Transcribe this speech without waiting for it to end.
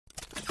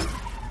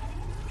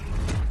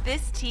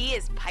This tea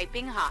is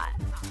piping hot.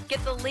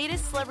 Get the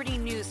latest celebrity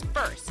news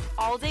first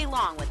all day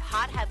long with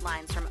hot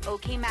headlines from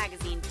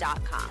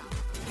okmagazine.com.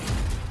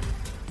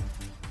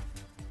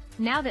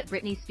 Now that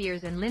Britney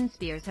Spears and Lynne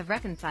Spears have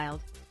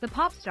reconciled, the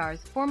pop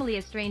star's formerly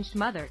estranged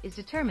mother is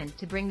determined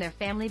to bring their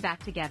family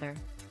back together.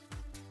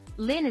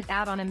 Lynn is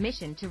out on a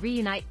mission to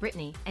reunite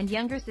Britney and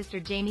younger sister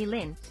Jamie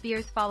Lynn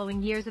Spears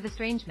following years of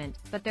estrangement,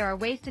 but there are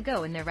ways to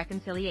go in their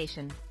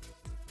reconciliation.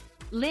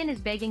 Lynn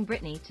is begging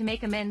Britney to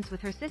make amends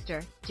with her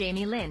sister,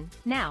 Jamie Lynn,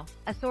 now,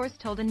 a source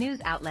told a news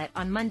outlet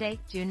on Monday,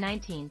 June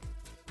 19.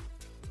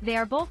 They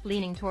are both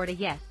leaning toward a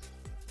yes.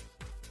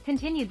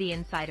 Continued the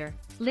insider,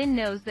 Lynn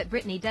knows that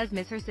Britney does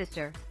miss her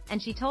sister,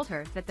 and she told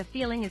her that the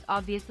feeling is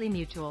obviously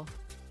mutual.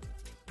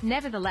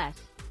 Nevertheless,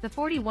 the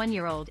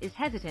 41-year-old is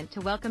hesitant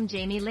to welcome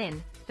Jamie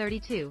Lynn,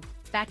 32,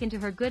 back into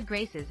her good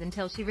graces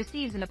until she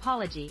receives an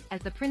apology, as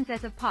the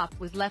Princess of Pop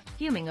was left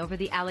fuming over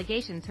the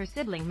allegations her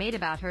sibling made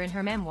about her in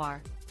her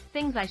memoir,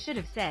 Things I Should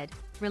Have Said,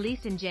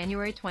 released in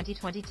January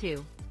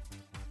 2022.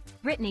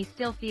 Britney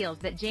still feels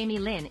that Jamie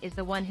Lynn is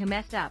the one who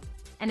messed up,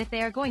 and if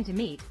they are going to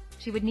meet,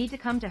 she would need to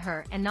come to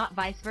her and not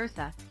vice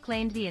versa,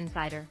 claimed the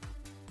insider.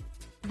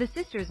 The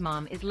sister's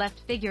mom is left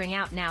figuring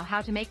out now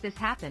how to make this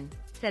happen,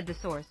 said the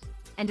source,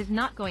 and is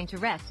not going to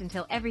rest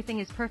until everything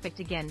is perfect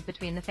again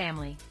between the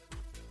family.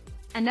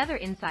 Another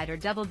insider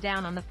doubled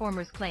down on the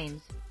former's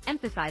claims,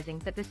 emphasizing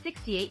that the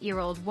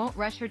 68-year-old won't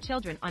rush her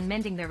children on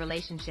mending their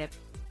relationship,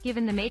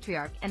 given the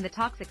matriarch and the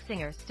toxic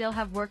singer still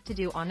have work to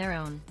do on their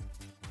own.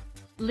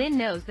 Lynn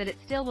knows that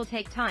it still will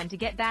take time to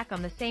get back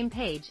on the same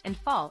page and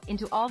fall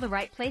into all the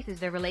right places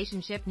their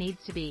relationship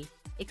needs to be,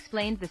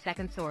 explained the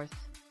second source.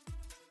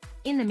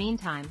 In the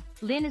meantime,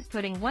 Lynn is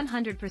putting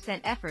 100%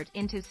 effort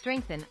into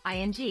strengthen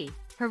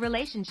her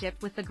relationship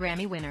with the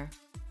Grammy winner.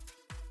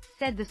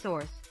 Said the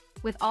source,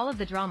 with all of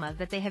the drama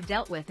that they have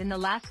dealt with in the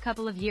last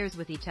couple of years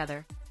with each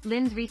other,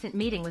 Lynn's recent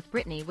meeting with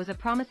Britney was a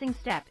promising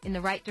step in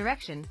the right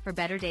direction for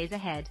better days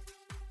ahead.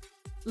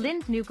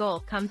 Lynn's new goal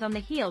comes on the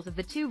heels of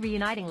the two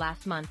reuniting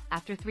last month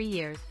after 3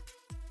 years.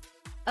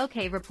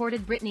 OK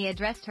reported Britney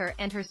addressed her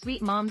and her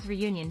sweet mom's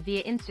reunion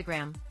via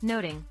Instagram,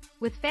 noting,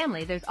 "With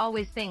family there's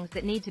always things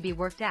that need to be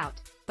worked out,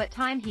 but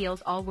time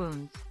heals all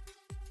wounds.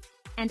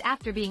 And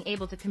after being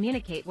able to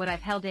communicate what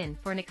I've held in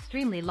for an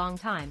extremely long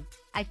time,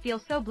 I feel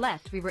so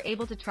blessed we were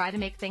able to try to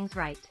make things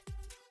right.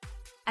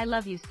 I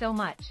love you so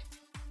much."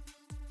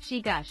 She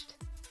gushed.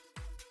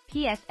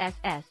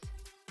 PSSS.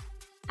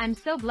 I'm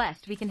so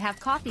blessed we can have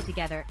coffee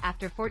together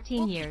after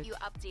 14 years.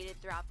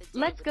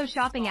 Let's go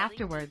shopping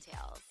afterwards.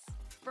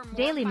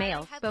 Daily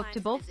Mail spoke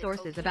to both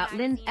sources about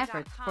Lynn's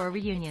efforts for a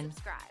reunion.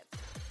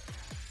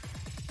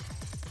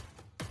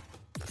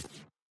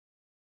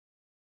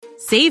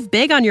 Save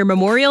big on your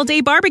Memorial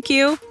Day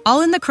barbecue,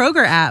 all in the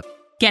Kroger app.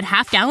 Get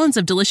half gallons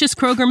of delicious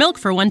Kroger milk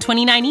for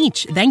 $1.29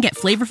 each. Then get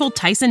flavorful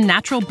Tyson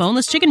natural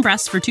boneless chicken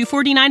breasts for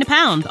 $2.49 a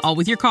pound, all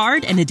with your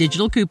card and a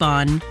digital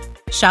coupon.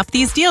 Shop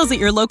these deals at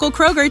your local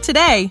Kroger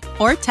today,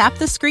 or tap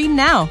the screen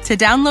now to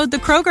download the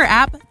Kroger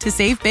app to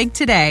save big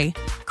today.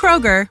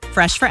 Kroger,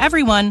 fresh for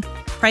everyone.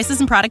 Prices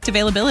and product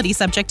availability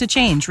subject to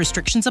change.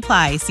 Restrictions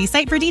apply. See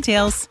site for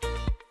details.